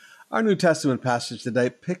Our New Testament passage today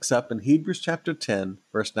picks up in Hebrews chapter 10,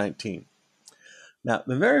 verse 19. Now,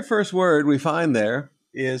 the very first word we find there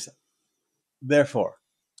is therefore.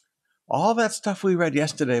 All that stuff we read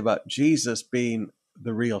yesterday about Jesus being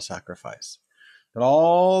the real sacrifice, that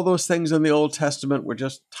all those things in the Old Testament were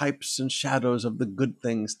just types and shadows of the good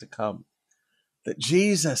things to come, that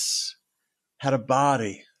Jesus had a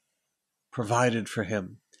body provided for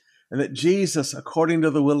him, and that Jesus, according to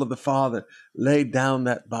the will of the Father, laid down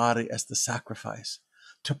that body as the sacrifice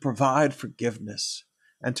to provide forgiveness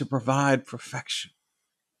and to provide perfection,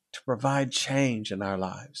 to provide change in our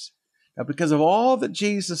lives. Now, because of all that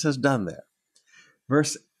Jesus has done there,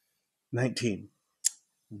 verse 19,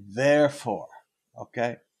 therefore,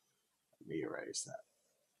 okay, let me erase that,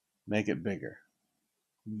 make it bigger.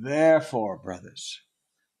 Therefore, brothers.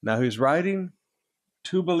 Now he's writing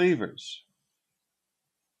to believers.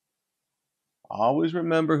 Always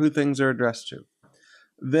remember who things are addressed to.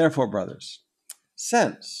 Therefore, brothers,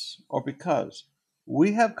 since or because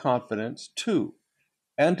we have confidence to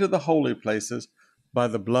enter the holy places by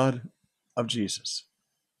the blood of Jesus.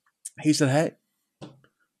 He said, hey,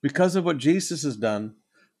 because of what Jesus has done,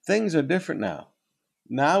 things are different now.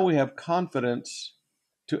 Now we have confidence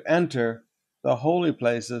to enter the holy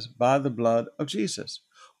places by the blood of Jesus.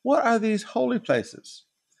 What are these holy places?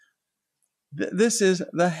 This is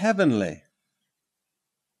the heavenly.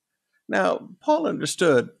 Now, Paul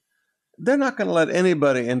understood they're not going to let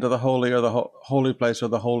anybody into the holy or the holy place or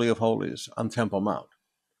the holy of holies on Temple Mount.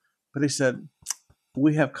 But he said,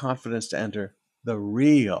 we have confidence to enter the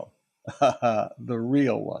real, the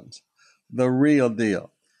real ones, the real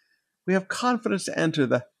deal. We have confidence to enter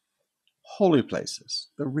the holy places,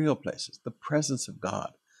 the real places, the presence of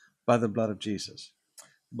God by the blood of Jesus,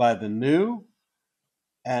 by the new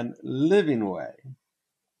and living way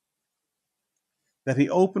that he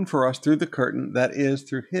opened for us through the curtain, that is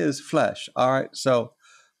through his flesh. All right, so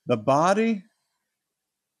the body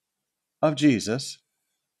of Jesus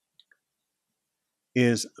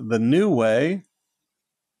is the new way,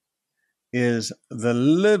 is the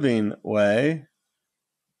living way,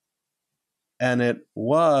 and it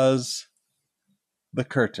was the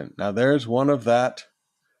curtain. Now there's one of that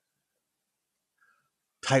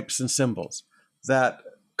types and symbols. That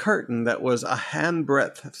curtain that was a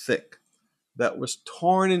handbreadth thick, that was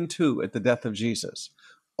torn in two at the death of Jesus,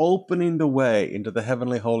 opening the way into the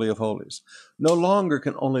heavenly holy of holies. No longer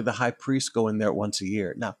can only the high priest go in there once a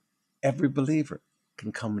year. Now, every believer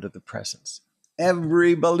can come into the presence.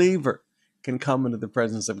 Every believer can come into the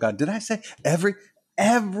presence of God. Did I say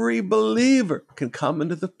every believer can come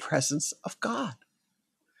into the presence of God?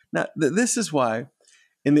 Now, this is why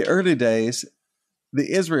in the early days,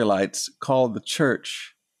 the Israelites called the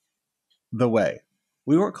church the way.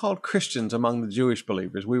 We weren't called Christians among the Jewish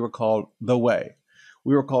believers. We were called the way.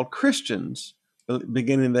 We were called Christians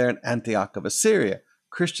beginning there in Antioch of Assyria.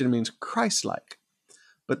 Christian means Christ-like.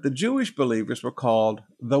 But the Jewish believers were called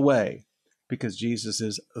the way because Jesus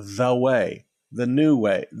is the way, the new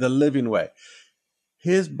way, the living way.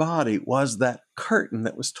 His body was that curtain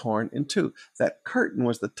that was torn in two. That curtain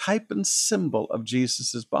was the type and symbol of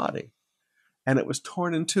Jesus's body. And it was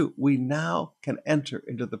torn in two. We now can enter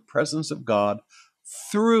into the presence of God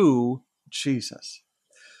through Jesus.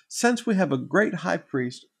 Since we have a great high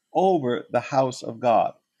priest over the house of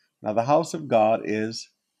God. Now, the house of God is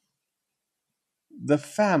the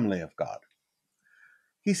family of God.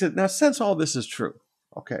 He said, now, since all this is true,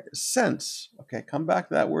 come back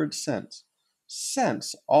to that word since.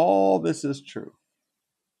 Since all this is true,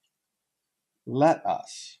 let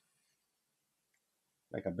us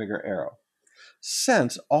make a bigger arrow.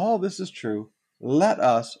 Since all this is true, let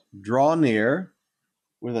us draw near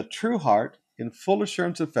with a true heart in full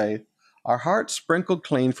assurance of faith, our hearts sprinkled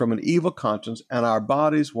clean from an evil conscience and our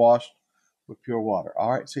bodies washed with pure water.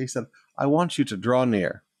 All right, so he said, I want you to draw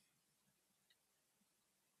near.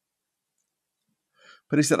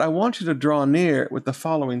 But he said, I want you to draw near with the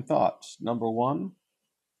following thoughts. Number one,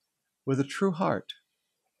 with a true heart.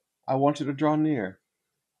 I want you to draw near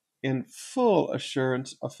in full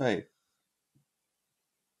assurance of faith.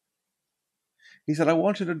 He said, I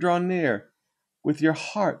want you to draw near with your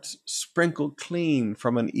hearts sprinkled clean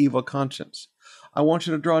from an evil conscience. I want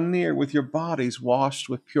you to draw near with your bodies washed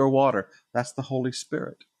with pure water. That's the Holy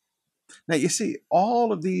Spirit. Now, you see,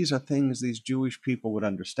 all of these are things these Jewish people would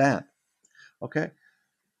understand. Okay?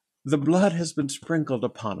 The blood has been sprinkled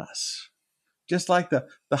upon us. Just like the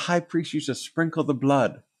high priest used to sprinkle the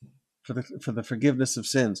blood for the forgiveness of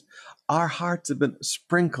sins. Our hearts have been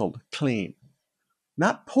sprinkled clean.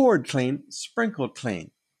 Not poured clean, sprinkled clean.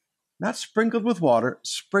 Not sprinkled with water,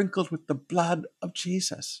 sprinkled with the blood of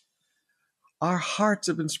Jesus. Our hearts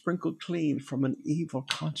have been sprinkled clean from an evil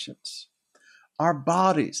conscience. Our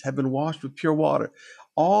bodies have been washed with pure water.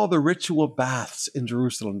 All the ritual baths in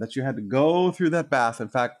Jerusalem that you had to go through that bath. In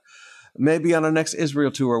fact, maybe on our next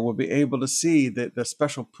Israel tour, we'll be able to see the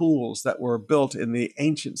special pools that were built in the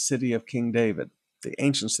ancient city of King David, the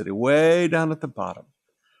ancient city, way down at the bottom.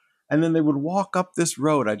 And then they would walk up this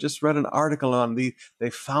road. I just read an article on they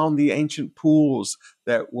found the ancient pools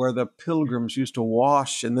where the pilgrims used to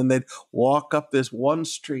wash, and then they'd walk up this one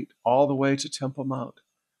street all the way to Temple Mount.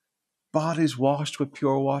 Bodies washed with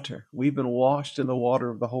pure water. We've been washed in the water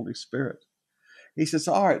of the Holy Spirit. He says,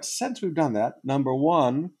 all right, since we've done that, number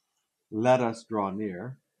one, let us draw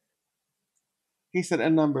near. He said,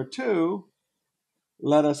 and number two,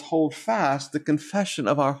 let us hold fast the confession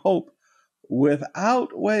of our hope without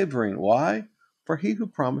wavering. Why? For he who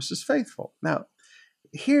promises faithful. Now,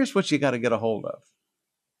 here's what you got to get a hold of.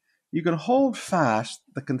 You can hold fast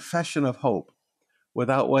the confession of hope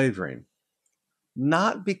without wavering,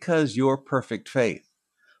 not because you're perfect faith,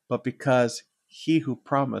 but because he who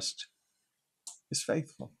promised is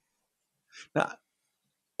faithful. Now,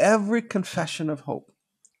 every confession of hope,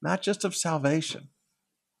 not just of salvation,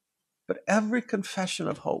 but every confession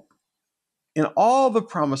of hope in all the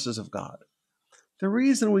promises of God, the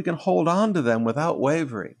reason we can hold on to them without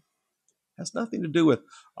wavering has nothing to do with,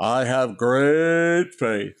 I have great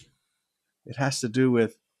faith. It has to do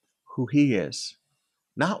with who he is,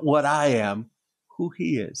 not what I am, who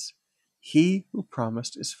he is. He who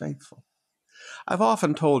promised is faithful. I've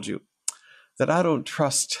often told you that I don't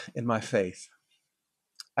trust in my faith.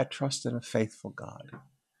 I trust in a faithful God.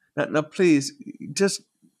 Now, please, just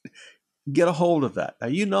get a hold of that. Now,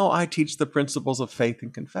 you know I teach the principles of faith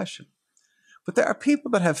and confession. But there are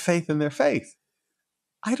people that have faith in their faith.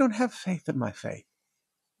 I don't have faith in my faith.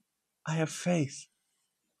 I have faith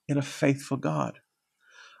in a faithful God.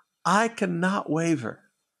 I cannot waver,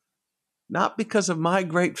 not because of my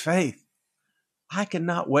great faith. I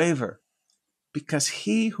cannot waver because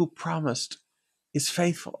he who promised is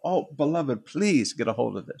faithful. Oh, beloved, please get a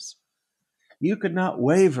hold of this. You could not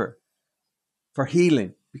waver for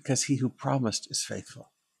healing because he who promised is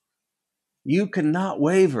faithful. You cannot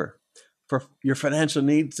waver for your financial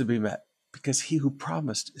needs to be met because he who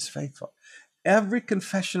promised is faithful. Every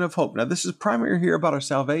confession of hope. Now, this is primary here about our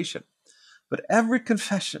salvation, but every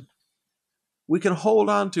confession we can hold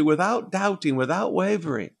on to without doubting, without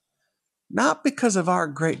wavering, not because of our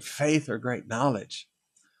great faith or great knowledge,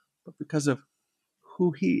 but because of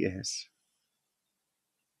who he is.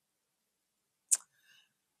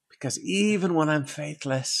 Because even when I'm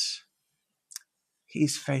faithless,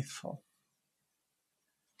 he's faithful.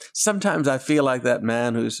 Sometimes I feel like that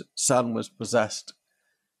man whose son was possessed,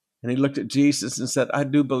 and he looked at Jesus and said, I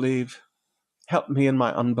do believe. Help me in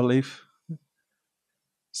my unbelief.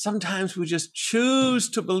 Sometimes we just choose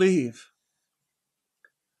to believe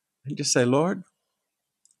and just say, Lord,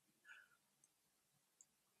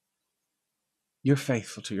 you're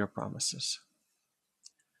faithful to your promises.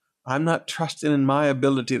 I'm not trusting in my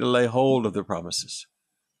ability to lay hold of the promises.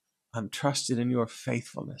 I'm trusting in your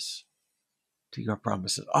faithfulness to your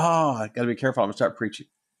promises. Oh, I got to be careful. I'm going to start preaching.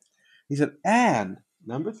 He said, and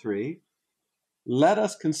number three, let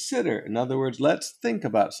us consider. In other words, let's think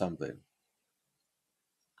about something.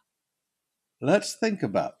 Let's think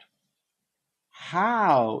about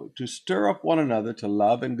how to stir up one another to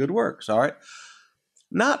love and good works, all right?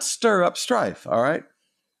 Not stir up strife, all right?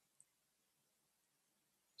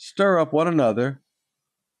 Stir up one another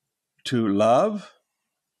to love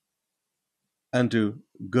and to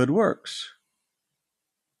good works.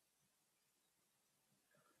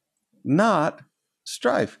 Not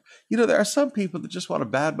strife. You know, there are some people that just want to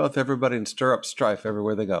badmouth everybody and stir up strife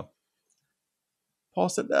everywhere they go. Paul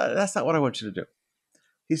said, that's not what I want you to do.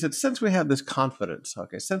 He said, since we have this confidence,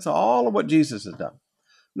 okay, since all of what Jesus has done,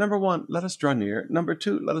 number one, let us draw near. Number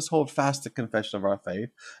two, let us hold fast the confession of our faith.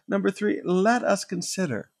 Number three, let us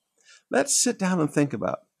consider. Let's sit down and think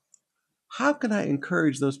about, how can I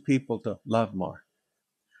encourage those people to love more?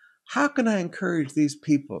 How can I encourage these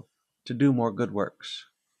people to do more good works?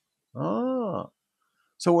 Oh,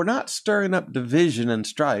 so we're not stirring up division and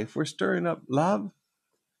strife. We're stirring up love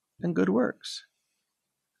and good works.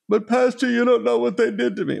 But Pastor, you don't know what they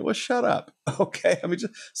did to me. Well, shut up. Okay. I mean,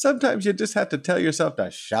 sometimes you just have to tell yourself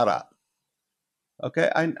to shut up. Okay.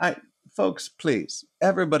 Folks, please,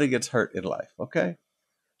 everybody gets hurt in life. Okay.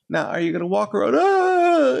 Now, are you going to walk around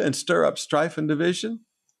and stir up strife and division?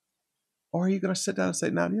 Or are you going to sit down and say,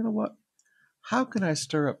 now, you know what? How can I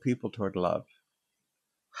stir up people toward love?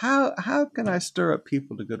 How can I stir up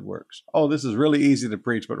people to good works? Oh, this is really easy to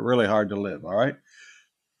preach, but really hard to live. All right.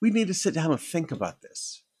 We need to sit down and think about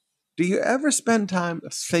this. Do you ever spend time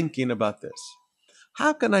thinking about this?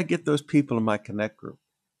 How can I get those people in my Connect group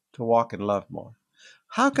to walk in love more?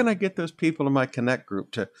 How can I get those people in my Connect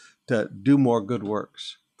group to do more good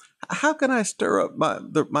works? How can I stir up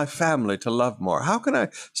my family to love more? How can I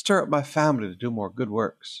stir up my family to do more good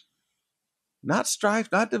works? Not strife,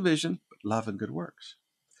 not division, but love and good works.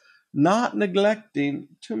 Not neglecting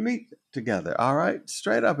to meet together. All right,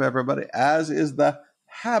 straight up, everybody, as is the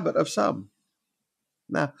habit of some.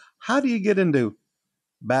 Now, how do you get into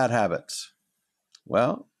bad habits?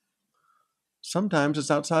 Well, sometimes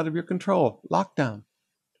it's outside of your control. Lockdown.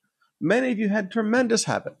 Many of you had tremendous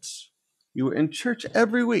habits. You were in church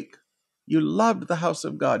every week. You loved the house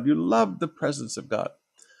of God. You loved the presence of God.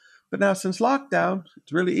 But now, since lockdown,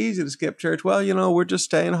 it's really easy to skip church. Well, we're just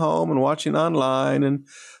staying home and watching online.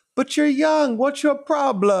 But you're young. What's your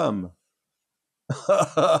problem?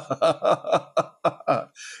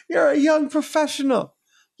 You're a young professional.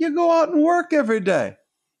 You go out and work every day.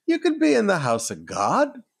 You could be in the house of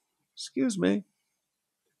God. Excuse me.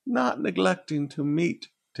 Not neglecting to meet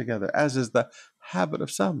together, as is the habit of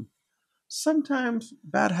some. Sometimes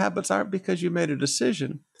bad habits aren't because you made a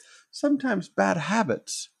decision. Sometimes bad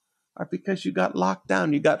habits are because you got locked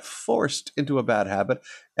down. You got forced into a bad habit,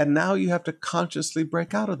 and now you have to consciously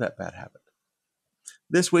break out of that bad habit.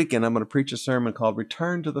 This weekend, I'm going to preach a sermon called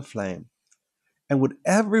Return to the Flame. And would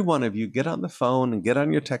every one of you get on the phone and get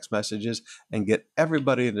on your text messages and get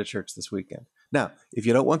everybody into church this weekend? Now, if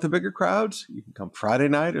you don't want the bigger crowds, you can come Friday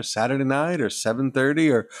night or Saturday night or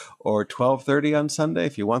 7:30 or 12:30 on Sunday.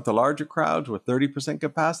 If you want the larger crowds with 30%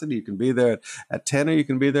 capacity, you can be there at 10 or you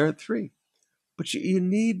can be there at 3. But you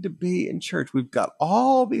need to be in church. We've got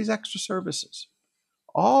all these extra services.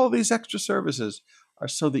 All these extra services are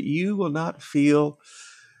so that you will not feel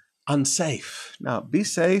unsafe. Now, be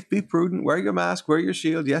safe, be prudent, wear your mask, wear your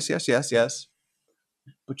shield. Yes, yes, yes, yes.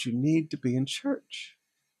 But you need to be in church.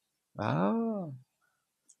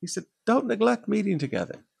 He said, don't neglect meeting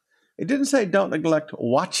together. It didn't say don't neglect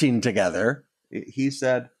watching together. He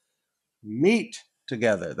said, meet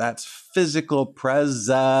together. That's physical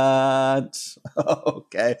presence.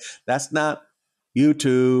 Okay. That's not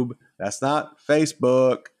YouTube. That's not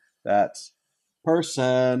Facebook. That's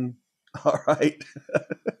person. All right.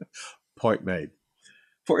 Point made.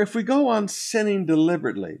 For if we go on sinning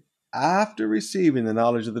deliberately after receiving the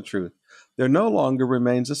knowledge of the truth, there no longer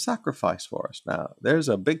remains a sacrifice for us. Now, there's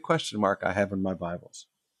a big question mark I have in my Bibles.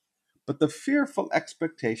 But the fearful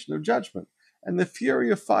expectation of judgment and the fury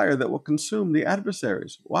of fire that will consume the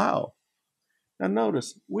adversaries. Wow. Now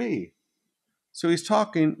notice, we. So he's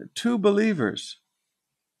talking to believers.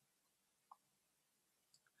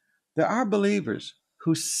 There are believers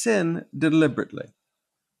who sin deliberately.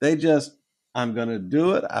 They just, I'm going to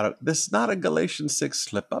do it. This is not a Galatians 6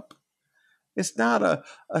 slip up. It's not a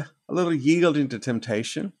little yielding to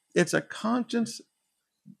temptation. It's a conscious,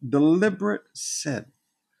 deliberate sin.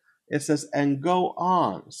 It says, and go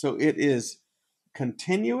on. So it is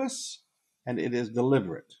continuous and it is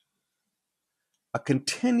deliberate. A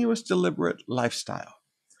continuous, deliberate lifestyle.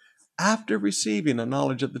 After receiving a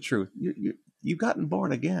knowledge of the truth, you've gotten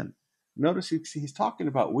born again. Notice he's talking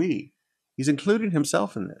about we. He's including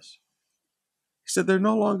himself in this. He said there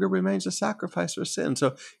no longer remains a sacrifice for sin.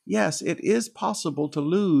 So yes, it is possible to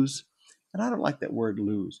lose, and I don't like that word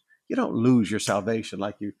lose. You don't lose your salvation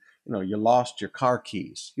like you lost your car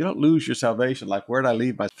keys. You don't lose your salvation like where'd I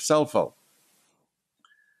leave my cell phone?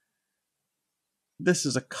 This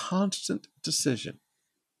is a constant decision,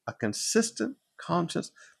 a consistent,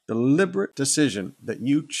 conscious, deliberate decision that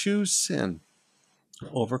you choose sin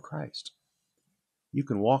over Christ. You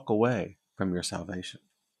can walk away from your salvation.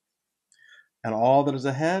 And all that is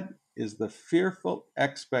ahead is the fearful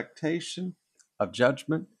expectation of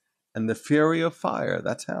judgment and the fury of fire.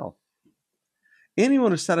 That's hell.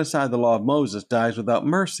 Anyone who set aside the law of Moses dies without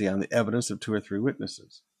mercy on the evidence of 2 or 3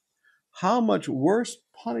 witnesses. How much worse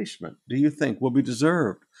punishment do you think will be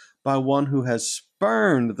deserved by one who has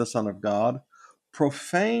spurned the Son of God,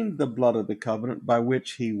 profaned the blood of the covenant by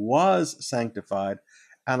which he was sanctified,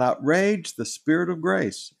 and outraged the Spirit of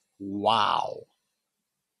grace? Wow.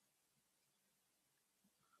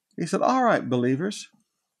 He said, all right, believers,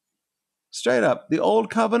 straight up, the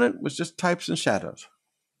old covenant was just types and shadows.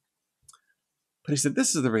 But he said,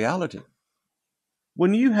 this is the reality.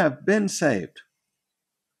 When you have been saved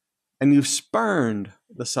and you've spurned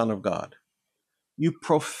the Son of God, you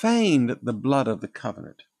profaned the blood of the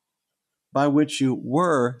covenant by which you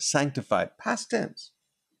were sanctified. Past tense.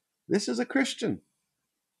 This is a Christian.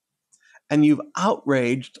 And you've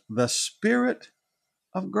outraged the Spirit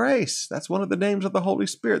of grace. That's one of the names of the Holy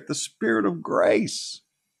Spirit, the Spirit of grace.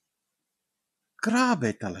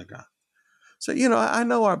 Grabe talaga. So, I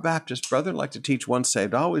know our Baptist brethren like to teach once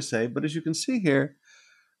saved, always saved, but as you can see here,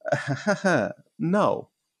 no,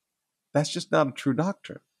 that's just not a true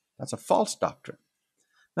doctrine. That's a false doctrine.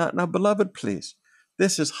 Now, beloved, please,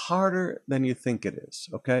 this is harder than you think it is,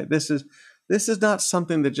 okay? This is not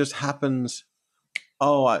something that just happens,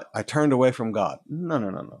 oh, I turned away from God. No,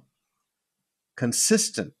 no, no, no.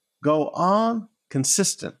 Consistent. Go on,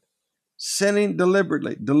 consistent. Sinning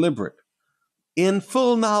deliberate, in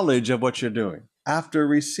full knowledge of what you're doing, after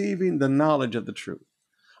receiving the knowledge of the truth.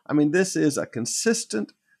 I mean, this is a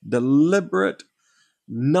consistent, deliberate,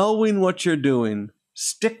 knowing what you're doing,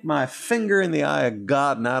 stick my finger in the eye of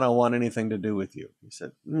God and I don't want anything to do with you. He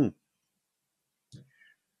said,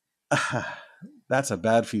 that's a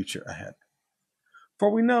bad future ahead. For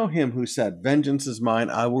we know him who said, vengeance is mine,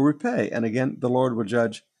 I will repay. And again, the Lord will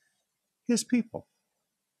judge his people.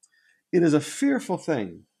 It is a fearful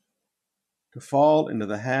thing to fall into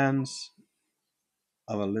the hands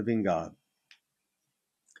of a living God.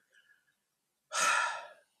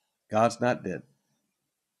 God's not dead.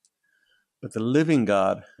 But the living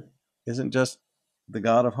God isn't just the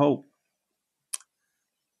God of hope.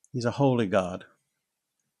 He's a holy God.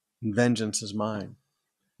 And vengeance is mine.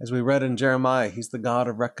 As we read in Jeremiah, he's the God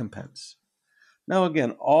of recompense. Now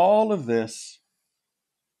again, all of this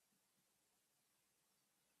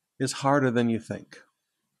is harder than you think.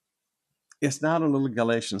 It's not a little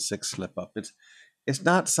Galatians 6 slip up. It's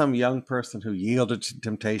not some young person who yielded to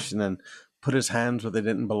temptation and put his hands where they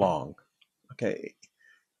didn't belong. Okay.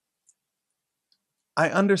 I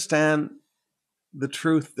understand the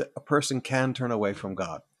truth that a person can turn away from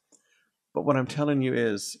God. But what I'm telling you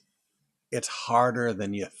is it's harder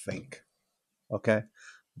than you think. Okay?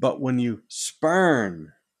 But when you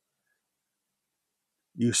spurn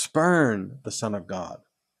the Son of God,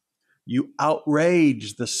 you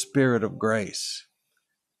outrage the Spirit of grace.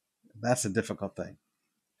 That's a difficult thing.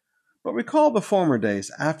 But recall the former days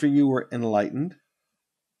after you were enlightened.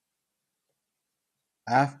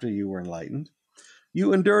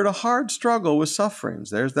 You endured a hard struggle with sufferings.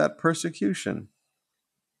 There's that persecution.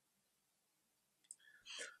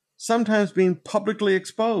 Sometimes being publicly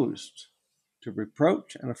exposed to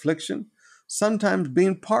reproach and affliction, sometimes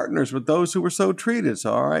being partners with those who were so treated.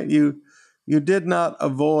 So, all right, you did not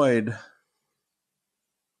avoid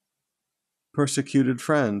persecuted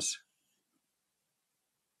friends.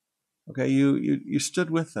 Okay, you stood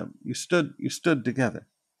with them. You stood together.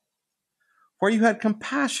 For you had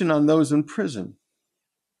compassion on those in prison,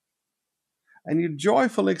 and you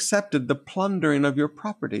joyfully accepted the plundering of your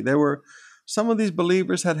property. Some of these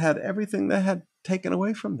believers had everything they had taken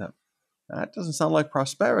away from them. Now, that doesn't sound like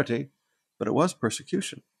prosperity, but it was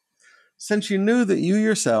persecution. Since you knew that you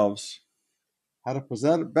yourselves had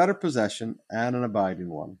a better possession and an abiding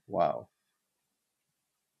one. Wow.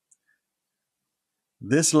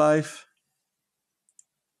 This life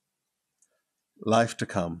to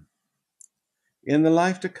come. In the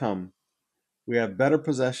life to come, we have better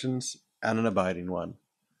possessions and an abiding one.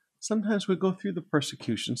 Sometimes we go through the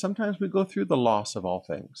persecution. Sometimes we go through the loss of all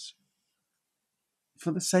things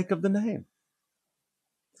for the sake of the name.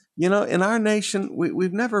 In our nation,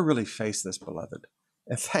 we've never really faced this, beloved.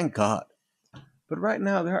 And thank God. But right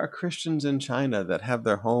now, there are Christians in China that have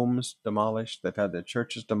their homes demolished. They've had their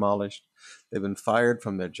churches demolished. They've been fired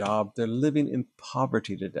from their job. They're living in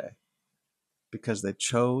poverty today because they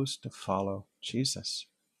chose to follow Jesus.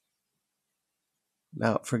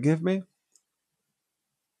 Now, forgive me.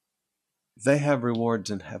 They have rewards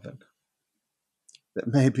in heaven that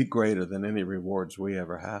may be greater than any rewards we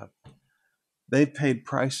ever have. They've paid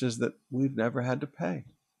prices that we've never had to pay.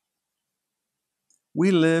 We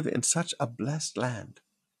live in such a blessed land.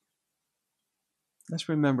 Let's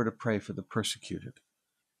remember to pray for the persecuted.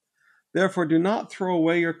 Therefore, do not throw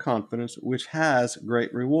away your confidence, which has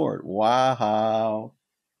great reward. Wow.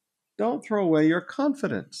 Don't throw away your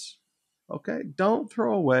confidence. Okay? Don't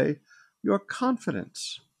throw away your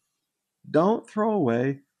confidence. Don't throw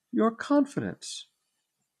away your confidence,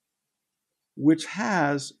 which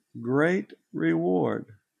has great reward.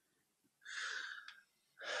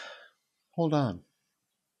 Hold on.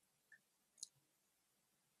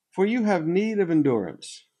 For you have need of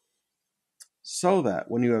endurance, so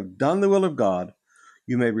that when you have done the will of God,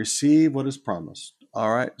 you may receive what is promised.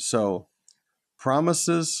 All right, so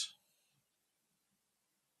promises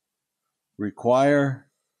require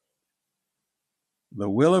the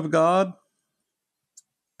will of God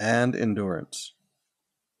and endurance.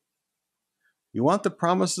 You want the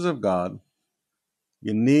promises of God,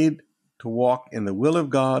 you need to walk in the will of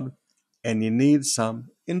God, and you need some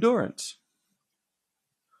endurance.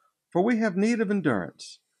 For we have need of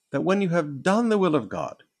endurance, that when you have done the will of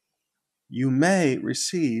God, you may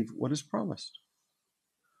receive what is promised.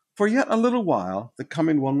 For yet a little while, the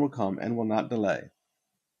coming one will come and will not delay.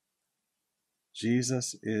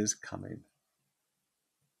 Jesus is coming,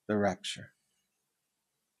 the rapture.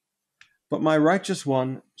 But my righteous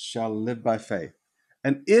one shall live by faith.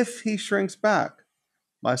 And if he shrinks back,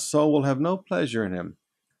 my soul will have no pleasure in him.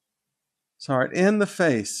 So in the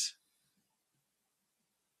face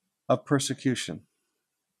of persecution,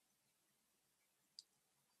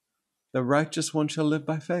 the righteous one shall live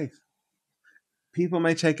by faith. People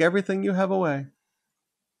may take everything you have away.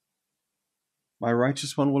 My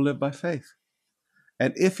righteous one will live by faith.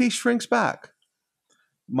 And if he shrinks back,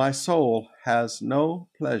 my soul has no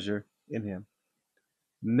pleasure in him.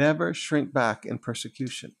 Never shrink back in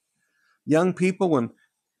persecution. Young people, when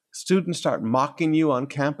students start mocking you on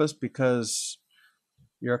campus because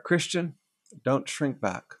you're a Christian, don't shrink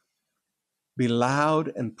back. Be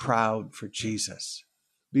loud and proud for Jesus.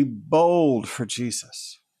 Be bold for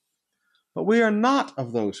Jesus. But we are not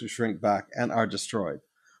of those who shrink back and are destroyed,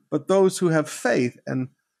 but those who have faith and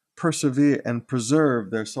persevere and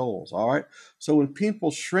preserve their souls. All right? So when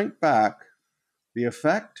people shrink back, the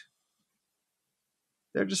effect,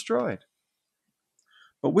 they're destroyed.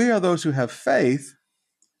 But we are those who have faith,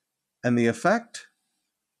 and the effect,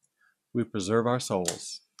 we preserve our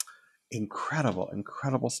souls. Incredible,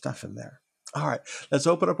 incredible stuff in there. All right, let's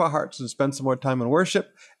open up our hearts and spend some more time in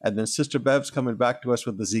worship. And then Sister Bev's coming back to us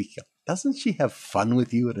with Ezekiel. Doesn't she have fun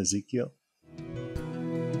with you at Ezekiel?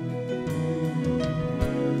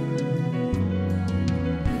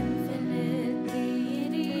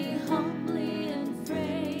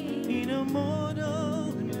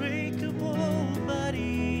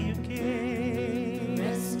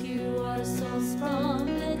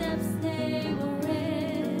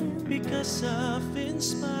 Myself in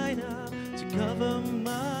spite of to cover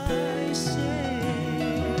my sin.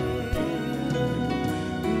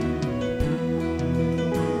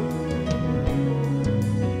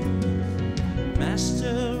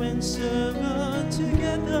 Master and servant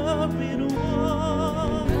together in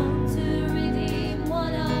one. Come to redeem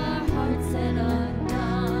what our hearts had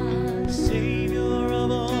undone. Savior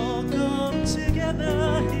of all, come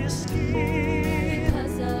together, His King.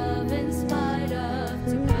 Because of, in spite of,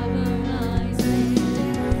 to cover my sin.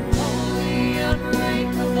 Holy,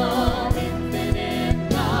 unbreakable, infinite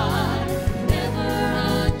God, never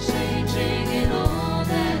unchanging in all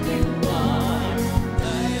that you are.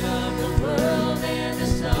 Light of the world and the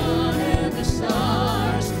sun and the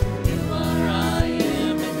stars. You are, I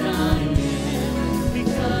am, and I am,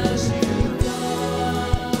 because you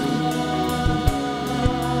are.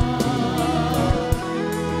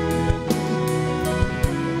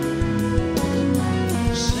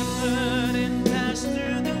 Shepherd and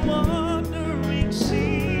pastor, the wandering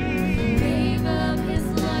sea. Gave up his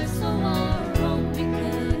life so our own we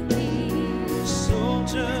could be.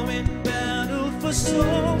 Soldier in battle for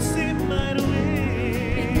souls he might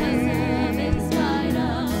win. Because of, in spite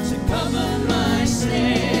of, To cover my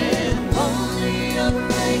sin. holy,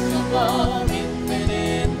 unbreakable,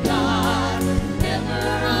 infinite God, never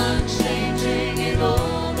unchanging in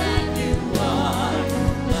all that you are.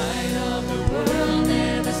 Light of the world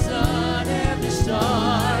and the sun and the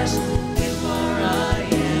stars. You are, I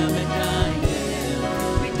am, and I am,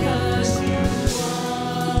 because you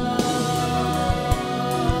are.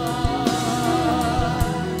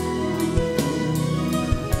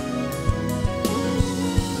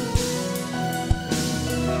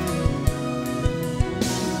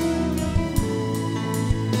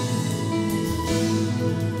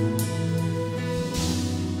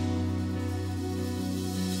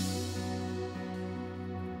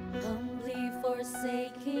 Humbly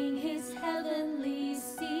forsaking his heavenly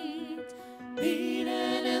seat, beaten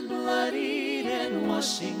and bloodied and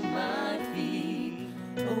washing my feet.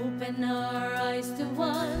 Open our eyes to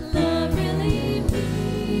what love really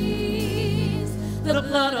means. The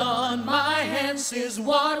blood on my hands is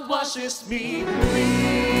what washes me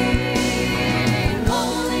clean.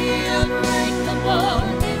 Holy, unbreakable,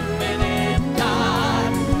 infinite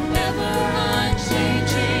God, never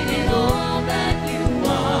unchanging in all that you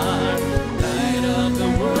are. Light of the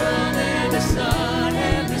world and the sun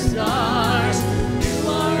and the stars. You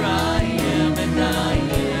are, I am, and I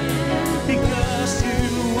am, Because you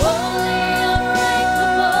holy,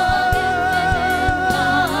 unbreakable, infinite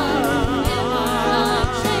God, never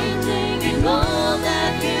unchanging in all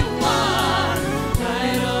that you are.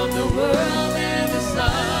 Light of the world and the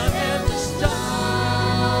sun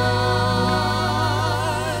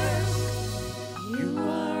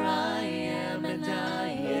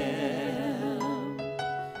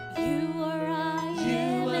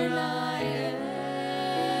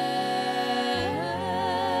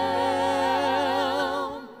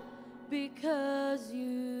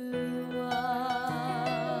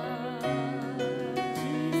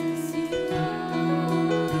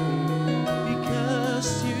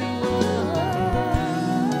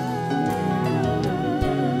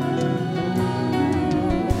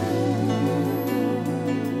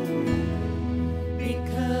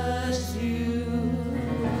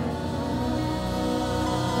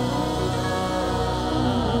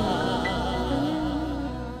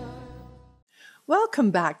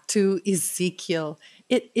Welcome back to Ezekiel.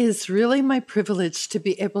 It is really my privilege to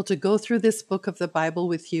be able to go through this book of the Bible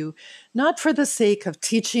with you, not for the sake of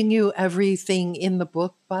teaching you everything in the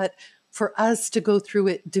book, but for us to go through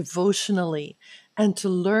it devotionally and to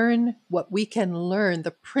learn what we can learn,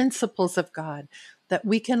 the principles of God that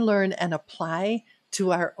we can learn and apply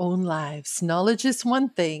to our own lives. Knowledge is one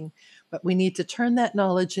thing, but we need to turn that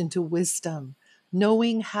knowledge into wisdom,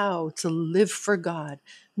 knowing how to live for God,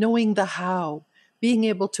 knowing the how, being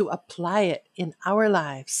able to apply it in our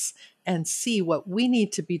lives and see what we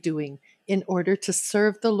need to be doing in order to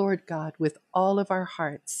serve the Lord God with all of our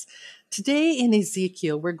hearts. Today in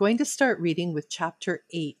Ezekiel, we're going to start reading with chapter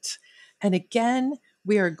 8. And again,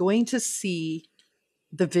 we are going to see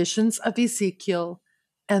the visions of Ezekiel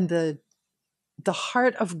and the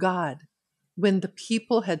heart of God when the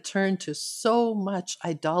people had turned to so much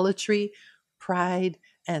idolatry, pride,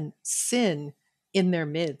 and sin in their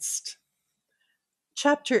midst.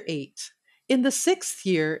 Chapter 8. In the 6th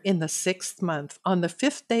year, in the 6th month, on the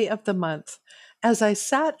 5th day of the month, as I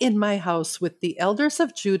sat in my house with the elders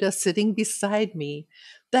of Judah sitting beside me,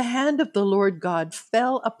 the hand of the Lord God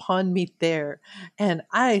fell upon me there. And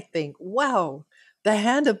I think, wow, the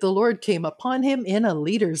hand of the Lord came upon him in a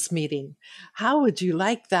leaders' meeting. How would you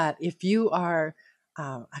like that if you are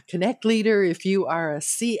a Connect leader, if you are a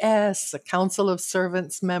CS, a Council of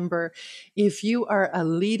Servants member, if you are a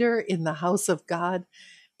leader in the house of God?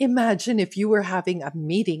 Imagine if you were having a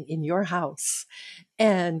meeting in your house,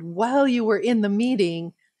 and while you were in the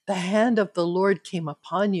meeting, the hand of the Lord came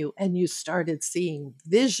upon you and you started seeing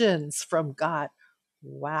visions from God.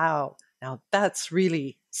 Wow. Now that's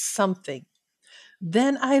really something.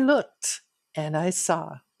 Then I looked and I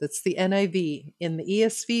saw. That's the NIV. In the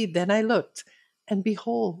ESV, then I looked and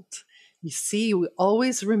behold. You see, we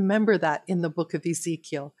always remember that in the book of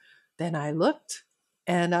Ezekiel. Then I looked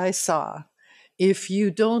and I saw. If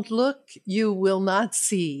you don't look, you will not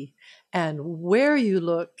see. And where you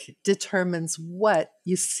look determines what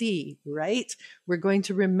you see, right? We're going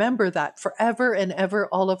to remember that forever and ever,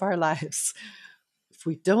 all of our lives. If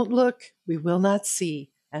we don't look, we will not see.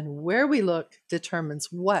 And where we look determines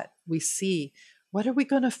what we see. What are we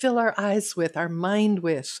going to fill our eyes with, our mind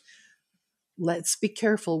with? Let's be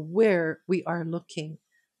careful where we are looking,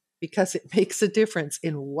 because it makes a difference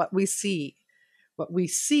in what we see. What we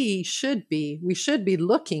see we should be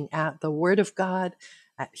looking at the Word of God,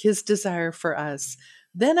 at His desire for us.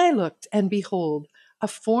 Then I looked, and behold, a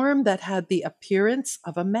form that had the appearance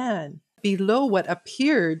of a man. Below what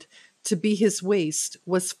appeared to be his waist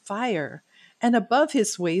was fire, and above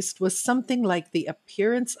his waist was something like the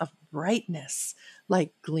appearance of brightness,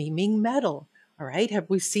 like gleaming metal. All right, have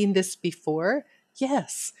we seen this before?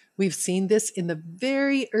 Yes, we've seen this in the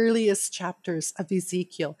very earliest chapters of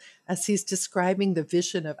Ezekiel as he's describing the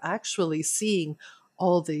vision of actually seeing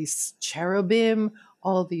all these cherubim,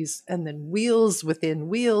 all these, and then wheels within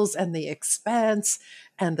wheels, and the expanse,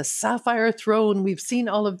 and the sapphire throne. We've seen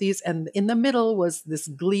all of these, and in the middle was this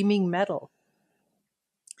gleaming metal.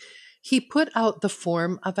 He put out the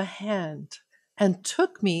form of a hand and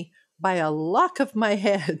took me by a lock of my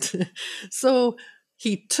head. So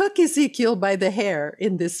he took Ezekiel by the hair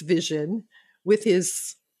in this vision with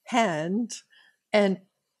his hand, and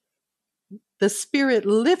the Spirit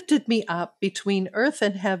lifted me up between earth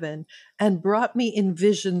and heaven and brought me in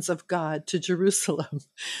visions of God to Jerusalem.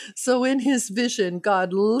 So in his vision,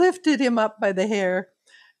 God lifted him up by the hair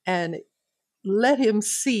and let him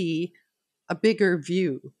see a bigger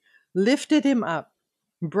view, lifted him up,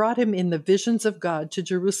 brought him in the visions of God to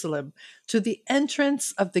Jerusalem, to the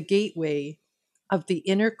entrance of the gateway of the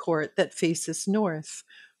inner court that faces north,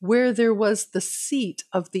 where there was the seat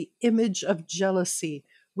of the image of jealousy,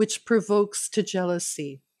 which provokes to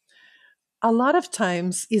jealousy. A lot of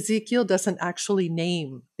times, Ezekiel doesn't actually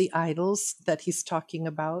name the idols that he's talking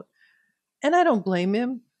about. And I don't blame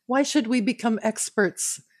him. Why should we become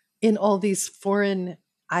experts in all these foreign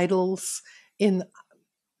idols, in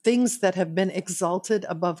things that have been exalted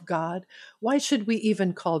above God? Why should we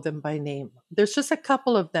even call them by name? There's just a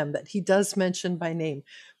couple of them that he does mention by name.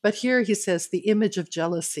 But here he says the image of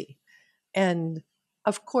jealousy. And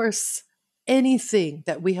of course, anything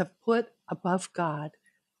that we have put above God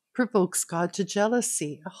provokes God to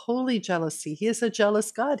jealousy, a holy jealousy. He is a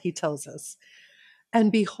jealous God, he tells us.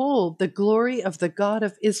 And behold, the glory of the God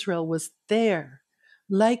of Israel was there,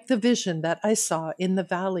 like the vision that I saw in the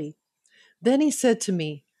valley. Then he said to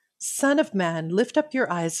me, Son of man, lift up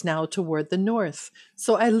your eyes now toward the north.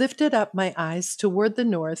 So I lifted up my eyes toward the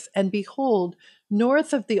north, and behold,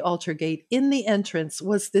 north of the altar gate in the entrance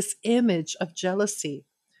was this image of jealousy.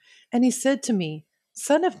 And he said to me,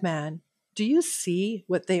 Son of man, do you see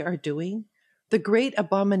what they are doing? the great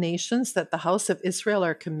abominations that the house of Israel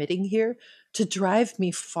are committing here to drive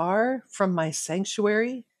me far from my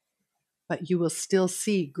sanctuary, but you will still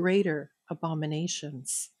see greater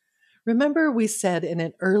abominations. Remember, we said in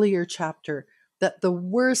an earlier chapter that the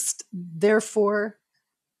worst, therefore,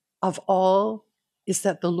 of all is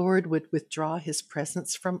that the Lord would withdraw his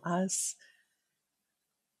presence from us.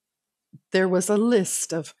 There was a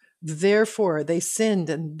list of therefore they sinned,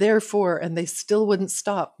 and they still wouldn't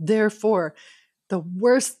stop. Therefore, the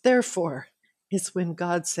worst therefore is when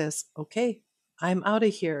God says, okay, I'm out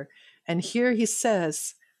of here. And here he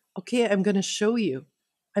says, okay, I'm going to show you.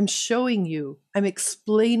 I'm showing you. I'm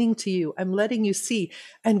explaining to you. I'm letting you see.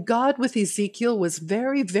 And God with Ezekiel was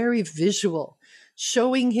very, very visual,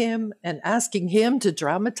 showing him and asking him to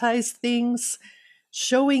dramatize things,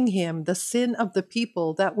 showing him the sin of the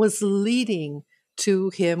people that was leading to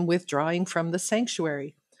him withdrawing from the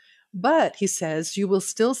sanctuary. But he says, you will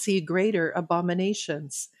still see greater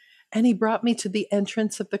abominations. And he brought me to the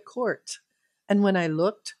entrance of the court. And when I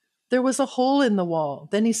looked, there was a hole in the wall.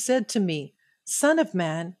 Then he said to me, Son of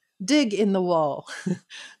man, dig in the wall.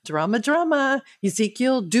 Drama, drama.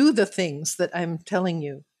 Ezekiel, do the things that I'm telling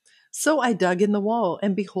you. So I dug in the wall,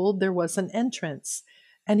 and behold, there was an entrance.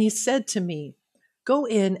 And he said to me, Go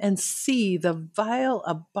in and see the vile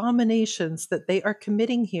abominations that they are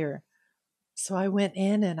committing here. So I went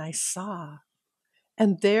in and I saw.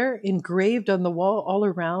 And there, engraved on the wall all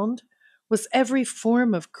around, was every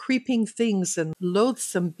form of creeping things and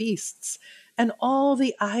loathsome beasts, and all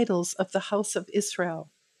the idols of the house of Israel.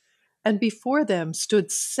 And before them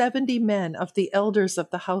stood 70 men of the elders of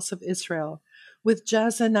the house of Israel, with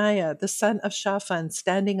Jazaniah the son of Shaphan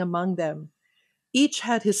standing among them. Each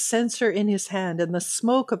had his censer in his hand, and the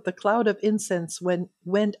smoke of the cloud of incense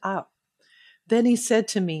went up. Then he said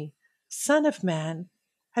to me, Son of man,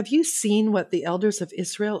 have you seen what the elders of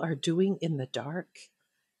Israel are doing in the dark?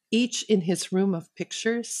 Each in his room of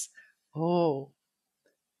pictures? Oh,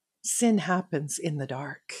 sin happens in the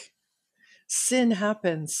dark. Sin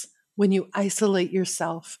happens when you isolate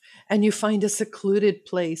yourself and you find a secluded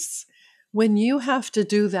place. When you have to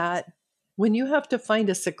do that, when you have to find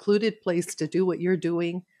a secluded place to do what you're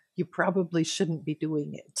doing, you probably shouldn't be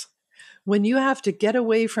doing it. When you have to get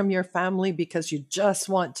away from your family because you just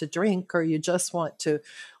want to drink or you just want to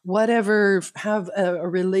whatever, have a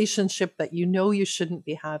relationship that you know you shouldn't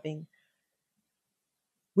be having,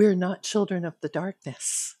 we're not children of the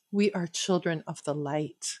darkness. We are children of the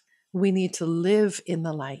light. We need to live in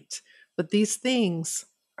the light. But these things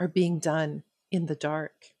are being done in the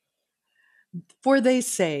dark. For they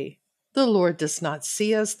say, the Lord does not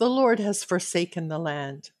see us. The Lord has forsaken the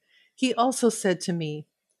land. He also said to me,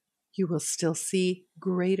 you will still see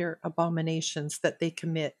greater abominations that they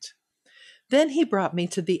commit. Then he brought me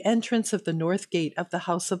to the entrance of the north gate of the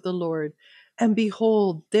house of the Lord, and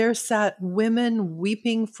behold, there sat women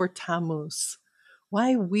weeping for Tammuz.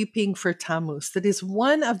 Why weeping for Tammuz? That is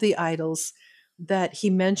one of the idols that he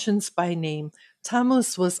mentions by name.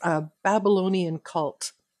 Tammuz was a Babylonian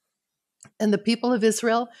cult, and the people of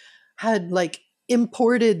Israel had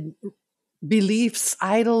imported beliefs,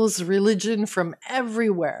 idols, religion from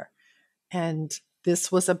everywhere. And this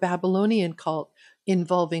was a Babylonian cult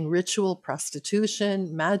involving ritual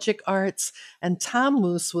prostitution, magic arts, and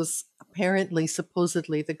Tammuz was apparently,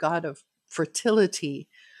 supposedly, the god of fertility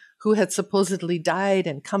who had supposedly died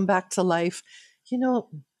and come back to life.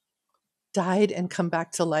 Died and come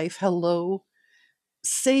back to life. Hello.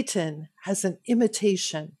 Satan has an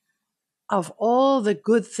imitation of all the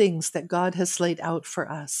good things that God has laid out for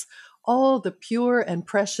us, all the pure and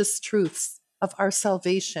precious truths of our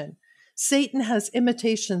salvation. Satan has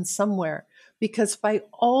imitations somewhere because by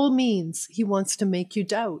all means, he wants to make you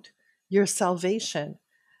doubt your salvation.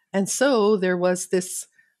 And so there was this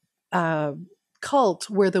cult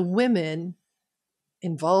where the women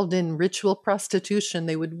involved in ritual prostitution,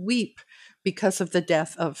 they would weep because of the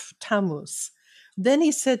death of Tammuz. Then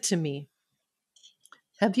he said to me,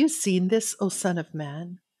 have you seen this, O Son of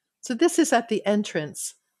Man? So this is at the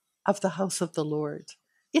entrance of the house of the Lord.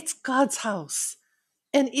 It's God's house.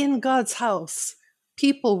 And in God's house,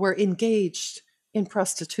 people were engaged in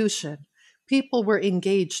prostitution. People were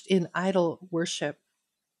engaged in idol worship.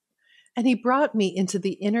 And he brought me into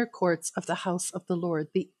the inner courts of the house of the Lord,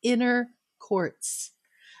 the inner courts.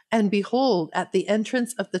 And behold, at the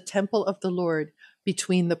entrance of the temple of the Lord,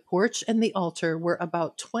 between the porch and the altar, were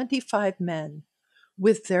about 25 men,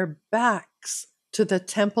 with their backs to the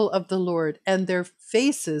temple of the Lord and their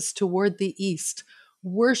faces toward the east,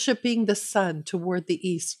 worshiping the sun toward the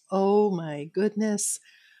east. Oh my goodness.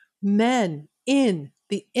 Men in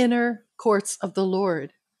the inner courts of the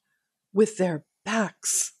Lord with their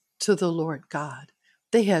backs to the Lord God.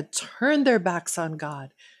 They had turned their backs on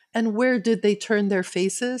God. And where did they turn their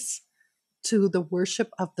faces? To the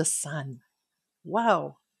worship of the sun.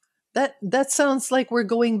 Wow. That sounds like we're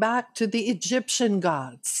going back to the Egyptian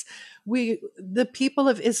gods. The people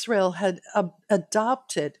of Israel had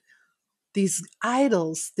adopted these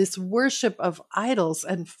idols, this worship of idols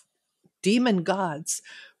and demon gods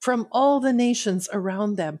from all the nations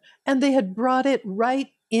around them, and they had brought it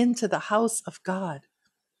right into the house of God.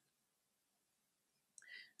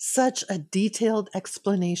 Such a detailed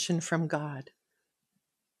explanation from God,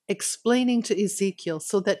 explaining to Ezekiel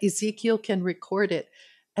so that Ezekiel can record it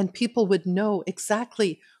and people would know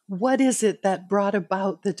exactly what is it that brought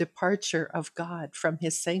about the departure of God from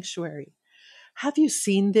his sanctuary. Have you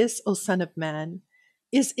seen this, O Son of Man?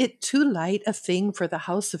 Is it too light a thing for the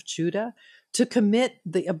house of Judah to commit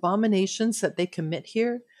the abominations that they commit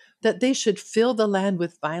here, that they should fill the land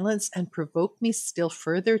with violence and provoke me still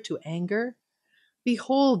further to anger?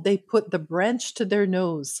 Behold, they put the branch to their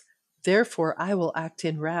nose. Therefore I will act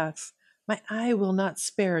in wrath. My eye will not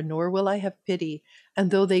spare, nor will I have pity.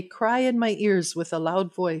 And though they cry in my ears with a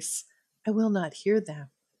loud voice, I will not hear them.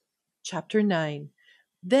 Chapter 9.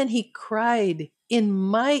 Then he cried in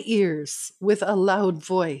my ears with a loud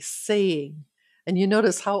voice, saying, and you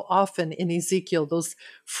notice how often in Ezekiel those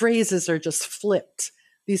phrases are just flipped.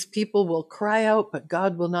 These people will cry out, but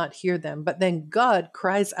God will not hear them. But then God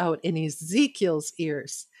cries out in Ezekiel's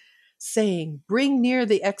ears, saying, bring near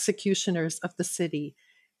the executioners of the city,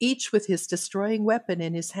 each with his destroying weapon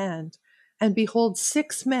in his hand. And behold,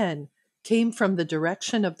 6 men came from the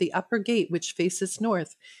direction of the upper gate which faces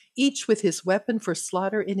north, each with his weapon for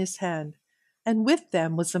slaughter in his hand. And with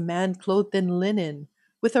them was a man clothed in linen,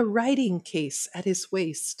 with a writing case at his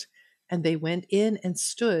waist. And they went in and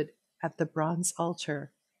stood at the bronze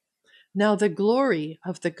altar. Now the glory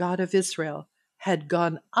of the God of Israel had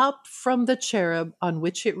gone up from the cherub on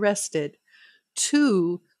which it rested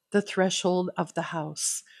to the threshold of the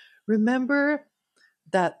house. Remember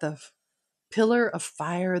that the pillar of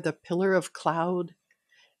fire, the pillar of cloud,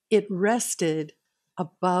 it rested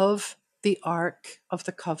above the Ark of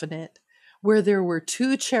the Covenant, where there were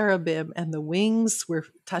 2 cherubim and the wings were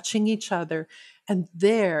touching each other. And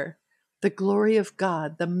there, the glory of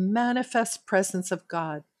God, the manifest presence of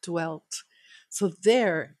God dwelt. So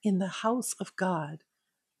there, in the house of God,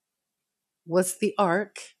 was the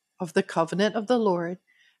Ark of the Covenant of the Lord,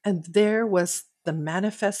 and there was the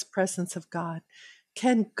manifest presence of God.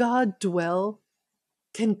 Can God dwell?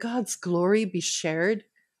 Can God's glory be shared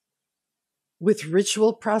with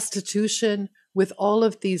ritual prostitution, with all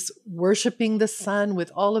of these worshiping the sun,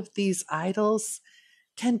 with all of these idols?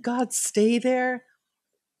 Can God stay there?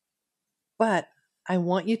 But I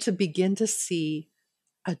want you to begin to see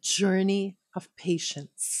a journey of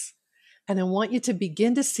patience. And I want you to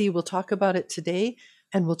begin to see, we'll talk about it today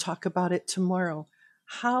and we'll talk about it tomorrow,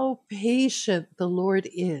 how patient the Lord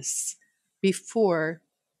is before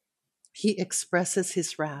he expresses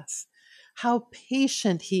his wrath. How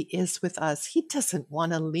patient he is with us. He doesn't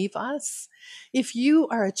want to leave us. If you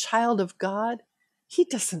are a child of God, he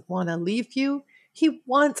doesn't want to leave you.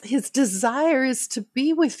 His desire is to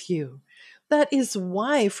be with you. That is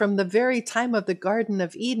why from the very time of the Garden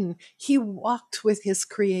of Eden, he walked with his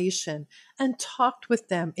creation and talked with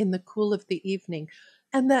them in the cool of the evening.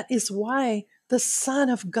 And that is why the Son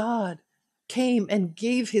of God came and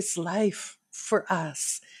gave his life for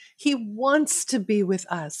us. He wants to be with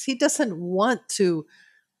us. He doesn't want to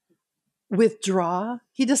withdraw.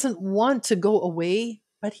 He doesn't want to go away,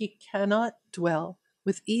 but he cannot dwell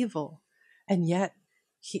with evil. And yet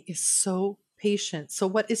he is so patient. So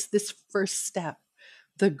what is this first step?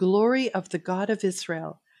 The glory of the God of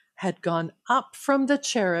Israel had gone up from the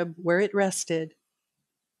cherub where it rested.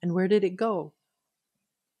 And where did it go?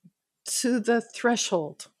 To the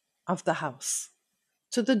threshold of the house,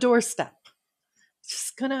 to the doorstep.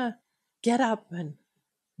 Just gonna get up and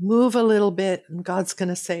move a little bit, and God's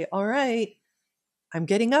gonna say, all right, I'm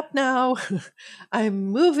getting up now. I'm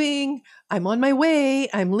moving. I'm on my way.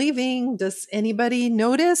 I'm leaving. Does anybody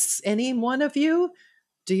notice? Any one of you?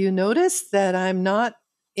 Do you notice that I'm not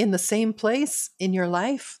in the same place in your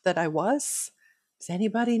life that I was? Does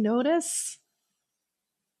anybody notice?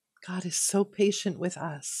 God is so patient with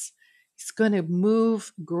us. He's going to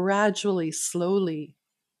move gradually, slowly.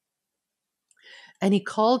 And he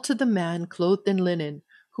called to the man clothed in linen,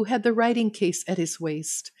 who had the writing case at his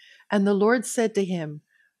waist. And the Lord said to him,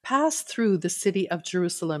 pass through the city of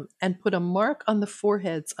Jerusalem and put a mark on the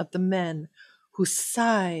foreheads of the men who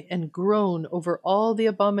sigh and groan over all the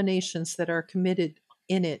abominations that are committed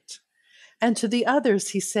in it. And to the others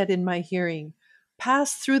he said in my hearing,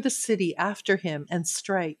 Pass through the city after him and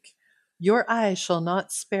strike. Your eye shall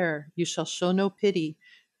not spare, you shall show no pity.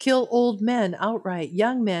 Kill old men outright,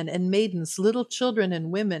 young men and maidens, little children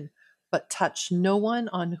and women, but touch no one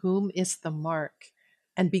on whom is the mark.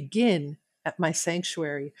 And begin at my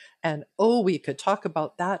sanctuary. And oh, we could talk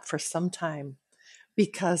about that for some time,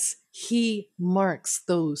 because he marks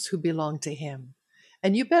those who belong to him.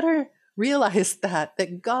 And you better realize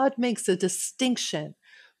that God makes a distinction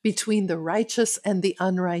between the righteous and the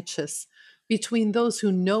unrighteous, between those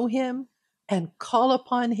who know him and call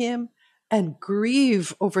upon him and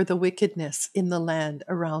grieve over the wickedness in the land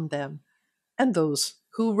around them, and those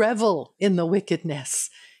who revel in the wickedness.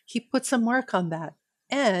 He puts a mark on that.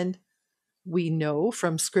 And we know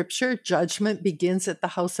from scripture, judgment begins at the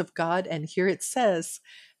house of God. And here it says,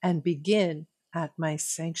 and begin at my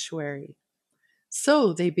sanctuary.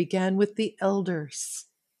 So they began with the elders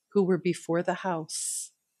who were before the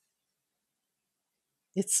house.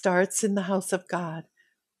 It starts in the house of God.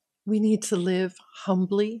 We need to live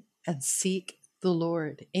humbly and seek the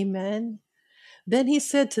Lord. Amen. Then he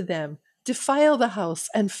said to them, defile the house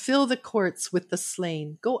and fill the courts with the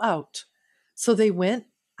slain. Go out. So they went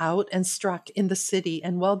out and struck in the city.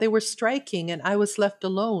 And while they were striking and I was left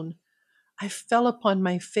alone, I fell upon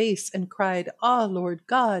my face and cried, Ah, Lord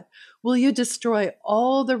God, will you destroy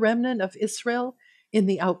all the remnant of Israel in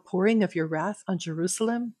the outpouring of your wrath on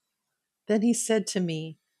Jerusalem? Then he said to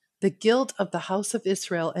me, the guilt of the house of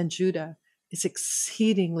Israel and Judah is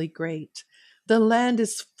exceedingly great. The land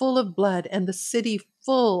is full of blood and the city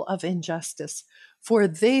full of injustice. For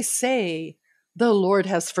they say, the Lord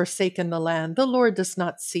has forsaken the land. The Lord does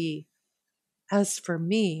not see. As for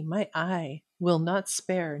me, my eye will not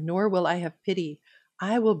spare, nor will I have pity.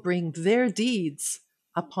 I will bring their deeds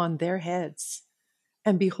upon their heads.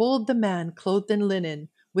 And behold, the man clothed in linen,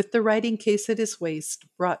 with the writing case at his waist,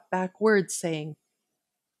 brought back word, saying,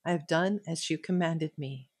 I have done as you commanded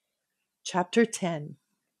me. Chapter 10.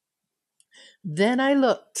 Then I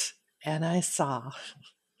looked and I saw.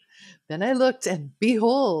 Then I looked and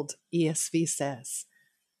behold, ESV says,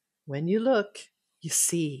 when you look, you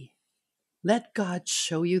see. Let God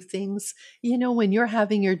show you things. You know, when you're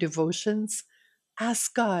having your devotions,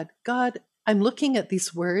 ask God, God, I'm looking at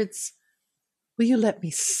these words. Will you let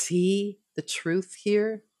me see the truth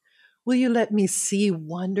here? Will you let me see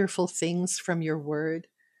wonderful things from your word?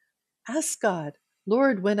 Ask God,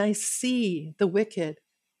 Lord, when I see the wicked,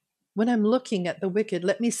 when I'm looking at the wicked,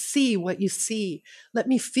 let me see what you see. Let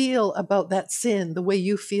me feel about that sin the way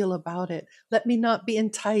you feel about it. Let me not be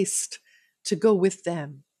enticed to go with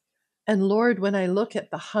them. And Lord, when I look at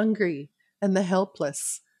the hungry and the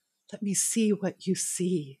helpless, let me see what you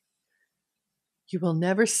see. You will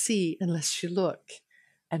never see unless you look,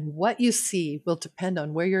 and what you see will depend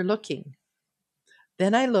on where you're looking.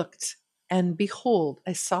 Then I looked, and behold,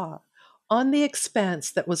 I saw, on the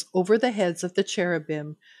expanse that was over the heads of the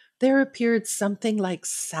cherubim, there appeared something like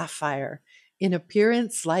sapphire, in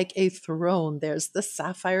appearance like a throne. There's the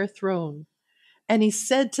sapphire throne. And he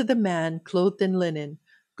said to the man clothed in linen,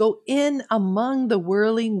 go in among the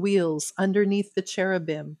whirling wheels underneath the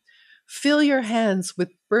cherubim. Fill your hands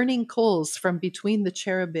with burning coals from between the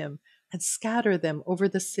cherubim and scatter them over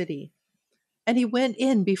the city. And he went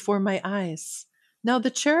in before my eyes. Now the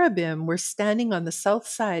cherubim were standing on the south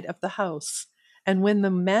side of the house. And when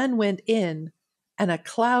the man went in, and a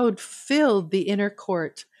cloud filled the inner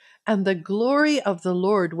court, and the glory of the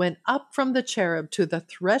Lord went up from the cherub to the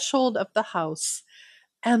threshold of the house,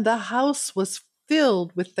 and the house was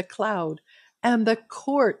filled with the cloud, and the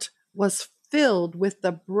court was filled with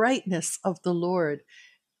the brightness of the Lord.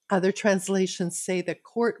 Other translations say the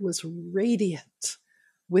court was radiant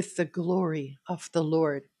with the glory of the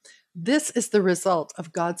Lord. This is the result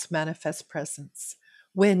of God's manifest presence.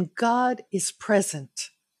 When God is present,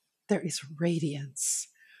 there is radiance,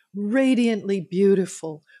 radiantly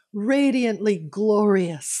beautiful, radiantly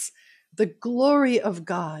glorious. The glory of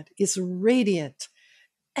God is radiant.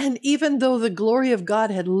 And even though the glory of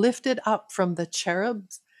God had lifted up from the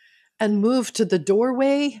cherubs and moved to the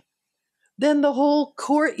doorway, then the whole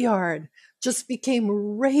courtyard just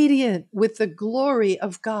became radiant with the glory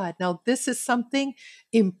of God. Now, this is something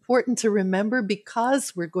important to remember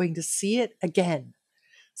because we're going to see it again.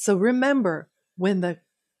 So remember, when the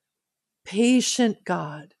patient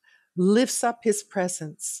God lifts up his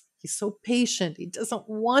presence, he's so patient, he doesn't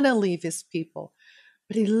want to leave his people.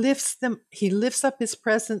 But he lifts up his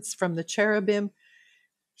presence from the cherubim.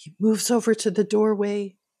 He moves over to the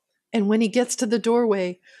doorway. And when he gets to the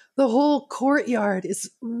doorway, the whole courtyard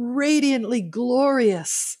is radiantly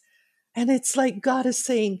glorious. And it's like God is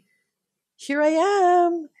saying, here I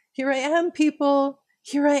am, people,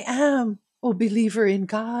 here I am. Oh, believer in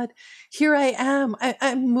God, here I am.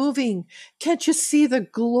 I'm moving. Can't you see the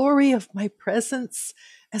glory of my presence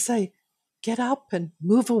as I get up and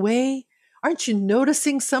move away? Aren't you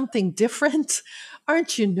noticing something different?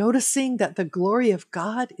 Aren't you noticing that the glory of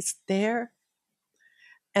God is there?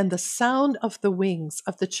 And the sound of the wings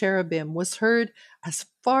of the cherubim was heard as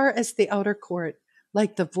far as the outer court,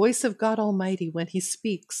 like the voice of God Almighty when he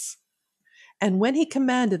speaks. And when he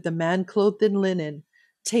commanded the man clothed in linen,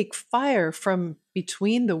 take fire from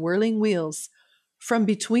between the whirling wheels, from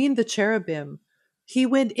between the cherubim, he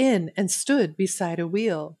went in and stood beside a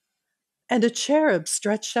wheel. And a cherub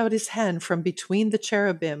stretched out his hand from between the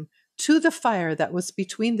cherubim to the fire that was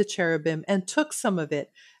between the cherubim, and took some of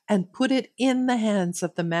it, and put it in the hands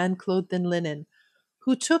of the man clothed in linen,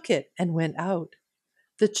 who took it and went out.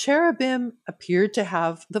 The cherubim appeared to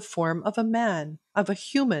have the form of a man, of a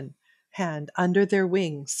human hand under their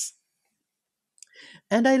wings.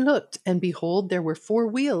 And I looked, and behold, there were 4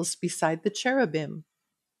 wheels beside the cherubim,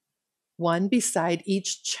 one beside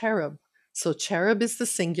each cherub. So cherub is the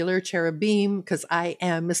singular, cherubim, because I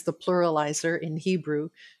am is the pluralizer in Hebrew,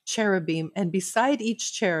 cherubim, and beside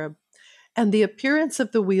each cherub. And the appearance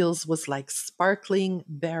of the wheels was like sparkling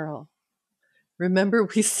beryl. Remember,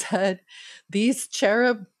 we said these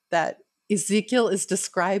cherub that Ezekiel is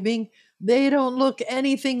describing, they don't look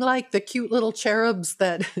anything like the cute little cherubs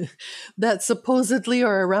that, that supposedly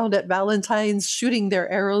are around at Valentine's shooting their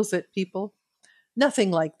arrows at people.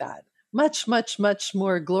 Nothing like that. Much, much, much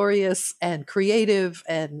more glorious and creative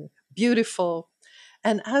and beautiful.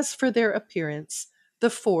 And as for their appearance, the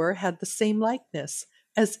 4 had the same likeness,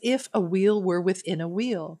 as if a wheel were within a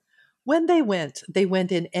wheel. When they went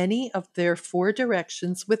in any of their 4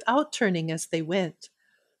 directions without turning as they went.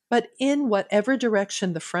 But in whatever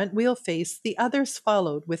direction the front wheel faced, the others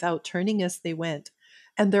followed without turning as they went.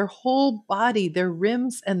 And their whole body, their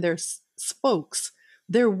rims and their spokes,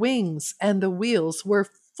 their wings and the wheels were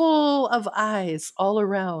full of eyes all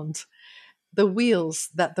around, the wheels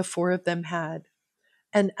that the 4 of them had.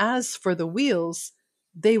 And as for the wheels,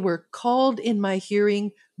 they were called in my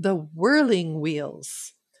hearing the whirling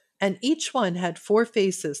wheels. And each one had 4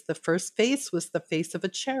 faces. The first face was the face of a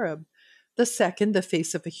cherub, the second the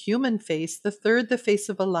face of a human face, the third the face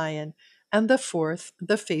of a lion, and the fourth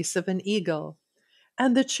the face of an eagle.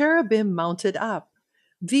 And the cherubim mounted up.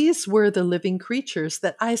 These were the living creatures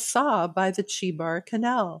that I saw by the Chebar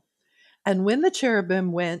Canal. And when the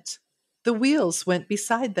cherubim went, the wheels went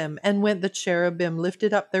beside them. And when the cherubim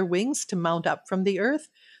lifted up their wings to mount up from the earth,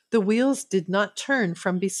 the wheels did not turn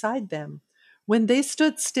from beside them. When they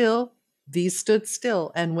stood still, these stood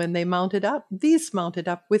still. And when they mounted up, these mounted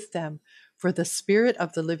up with them. For the spirit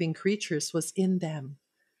of the living creatures was in them.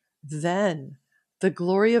 Then the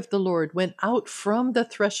glory of the Lord went out from the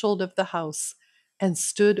threshold of the house and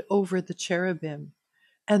stood over the cherubim.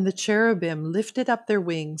 And the cherubim lifted up their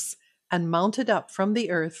wings and mounted up from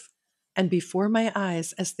the earth, and before my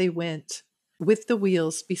eyes as they went, with the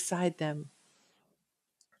wheels beside them.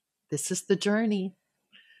 This is the journey.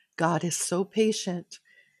 God is so patient.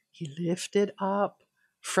 He lifted up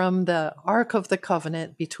from the Ark of the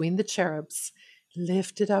Covenant between the cherubs,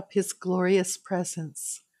 lifted up his glorious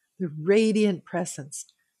presence, the radiant presence.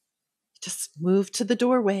 Just moved to the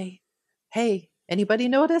doorway. Hey, anybody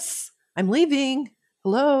notice? I'm leaving.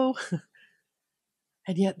 Hello.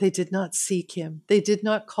 And yet they did not seek him. They did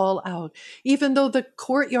not call out, even though the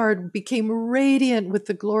courtyard became radiant with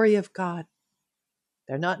the glory of God.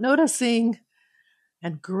 They're not noticing.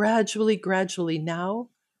 And gradually now,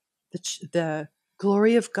 the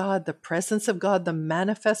glory of God, the presence of God, the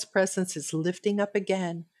manifest presence is lifting up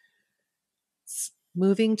again. It's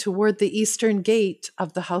moving toward the eastern gate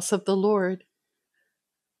of the house of the Lord,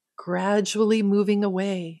 gradually moving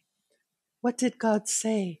away. What did God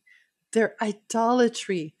say? Their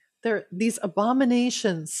idolatry, these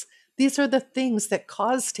abominations, these are the things that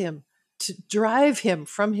caused him to drive him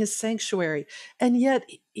from his sanctuary. And yet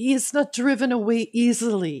he is not driven away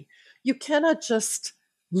easily. You cannot just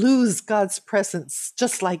lose God's presence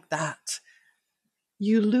just like that.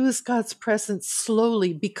 You lose God's presence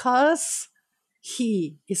slowly because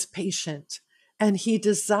he is patient and he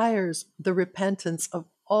desires the repentance of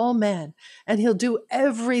all men. And he'll do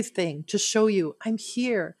everything to show you, I'm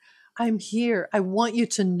here. I'm here. I want you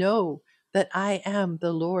to know that I am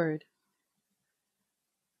the Lord.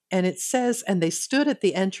 And it says, and they stood at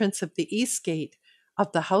the entrance of the east gate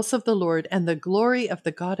of the house of the Lord, and the glory of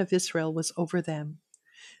the God of Israel was over them.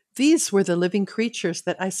 These were the living creatures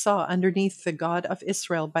that I saw underneath the God of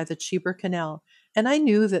Israel by the Chebar Canal, and I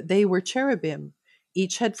knew that they were cherubim.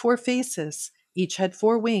 Each had 4 faces, each had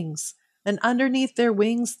 4 wings, and underneath their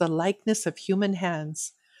wings the likeness of human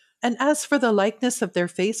hands. And as for the likeness of their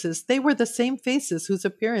faces, they were the same faces whose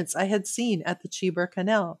appearance I had seen at the Chebar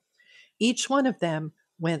Canal. Each one of them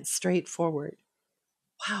went straight forward.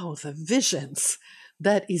 Wow, the visions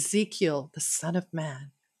that Ezekiel, the Son of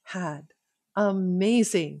Man, had.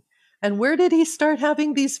 Amazing. And where did he start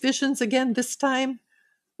having these visions again this time?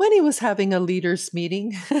 When he was having a leaders'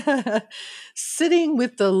 meeting, sitting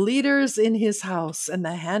with the leaders in his house, and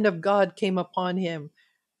the hand of God came upon him,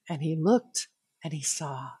 and he looked and he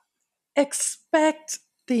saw. Expect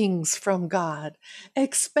things from God.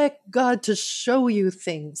 Expect God to show you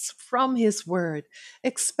things from His Word.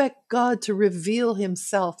 Expect God to reveal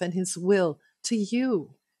Himself and His will to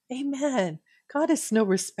you. Amen. God is no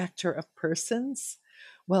respecter of persons.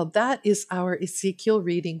 Well, that is our Ezekiel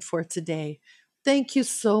reading for today. Thank you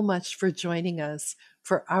so much for joining us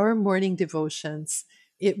for our morning devotions.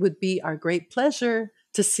 It would be our great pleasure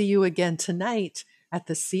to see you again tonight at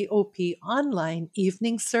the COP online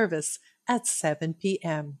evening service at 7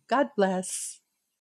 p.m. God bless.